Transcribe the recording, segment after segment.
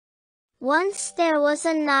Once there was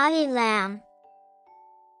a naughty lamb.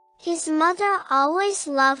 His mother always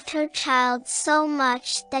loved her child so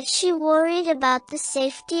much that she worried about the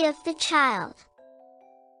safety of the child.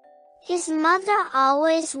 His mother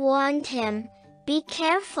always warned him, "Be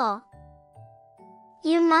careful.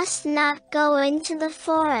 You must not go into the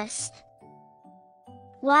forest.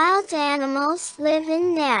 Wild animals live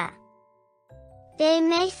in there. They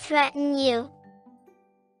may threaten you.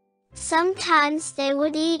 Sometimes they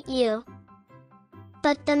would eat you."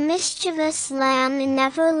 But the mischievous lamb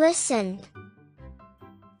never listened.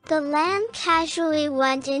 The lamb casually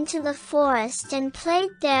went into the forest and played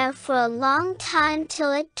there for a long time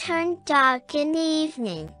till it turned dark in the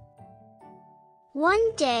evening.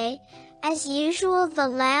 One day, as usual, the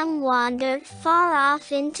lamb wandered far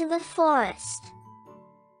off into the forest.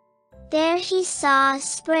 There he saw a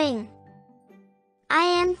spring. "I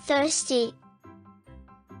am thirsty.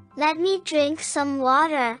 Let me drink some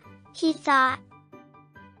water," he thought.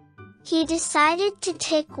 He decided to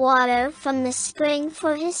take water from the spring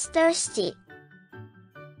for his thirsty.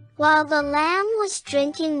 While the lamb was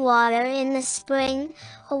drinking water in the spring,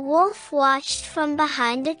 a wolf watched from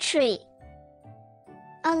behind a tree.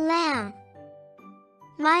 "A lamb!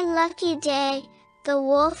 My lucky day," the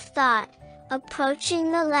wolf thought,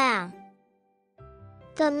 approaching the lamb.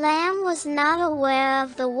 The lamb was not aware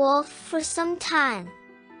of the wolf for some time.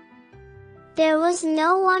 There was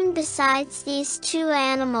no one besides these two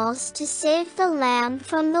animals to save the lamb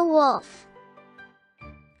from the wolf.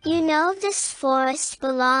 "You know this forest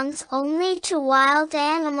belongs only to wild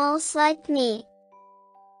animals like me.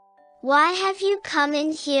 Why have you come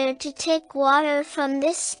in here to take water from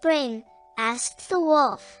this spring?" asked the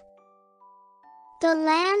wolf. The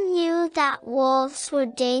lamb knew that wolves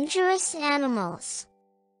were dangerous animals.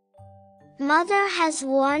 "Mother has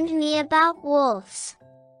warned me about wolves.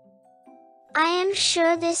 I am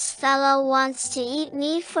sure this fellow wants to eat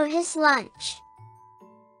me for his lunch.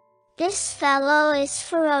 This fellow is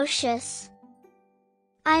ferocious.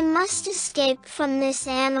 I must escape from this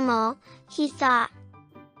animal," he thought.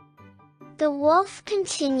 The wolf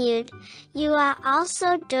continued, "You are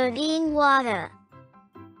also dirtying water.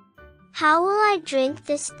 How will I drink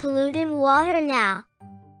this polluted water now?"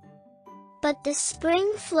 "But the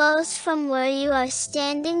spring flows from where you are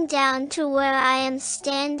standing down to where I am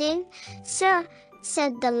standing, sir,"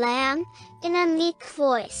 said the lamb, in a meek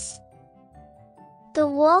voice. The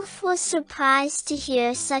wolf was surprised to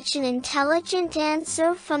hear such an intelligent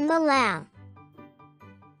answer from the lamb.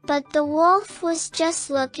 But the wolf was just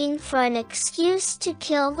looking for an excuse to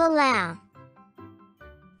kill the lamb.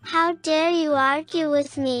 "How dare you argue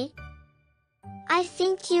with me? I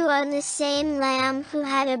think you are the same lamb who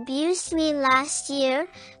had abused me last year,"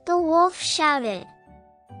 the wolf shouted.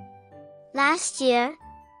 "Last year?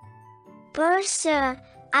 Brr, sir,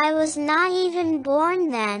 I was not even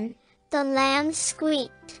born then," the lamb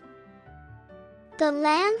squeaked. The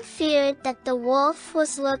lamb feared that the wolf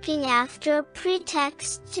was looking after a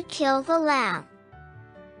pretext to kill the lamb.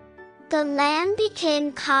 The lamb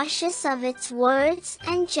became cautious of its words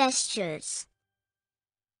and gestures.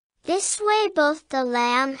 This way both the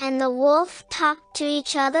lamb and the wolf talked to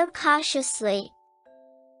each other cautiously.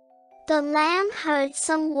 The lamb heard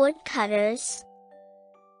some woodcutters.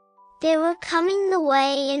 They were coming the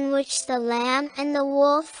way in which the lamb and the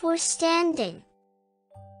wolf were standing.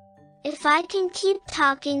 "If I can keep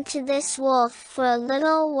talking to this wolf for a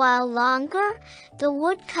little while longer, the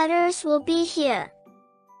woodcutters will be here.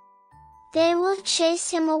 They will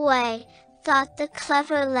chase him away," thought the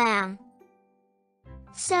clever lamb.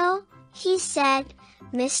 "So," he said,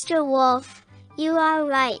 "Mr. Wolf, you are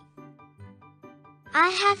right. I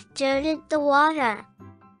have dirtied the water.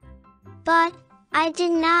 But I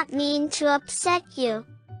did not mean to upset you."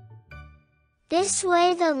 This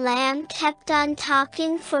way the lamb kept on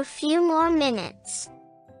talking for a few more minutes.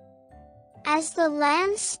 As the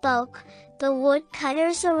lamb spoke, the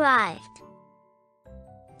woodcutters arrived.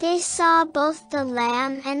 They saw both the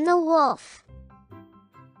lamb and the wolf.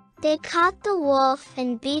 They caught the wolf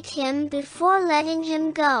and beat him before letting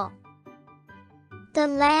him go. The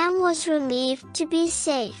lamb was relieved to be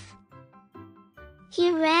safe.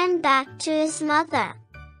 He ran back to his mother.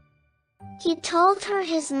 He told her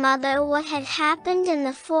his mother what had happened in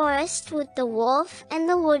the forest with the wolf and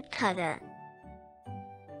the woodcutter.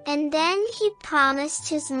 And then he promised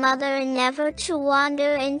his mother never to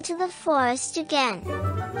wander into the forest again.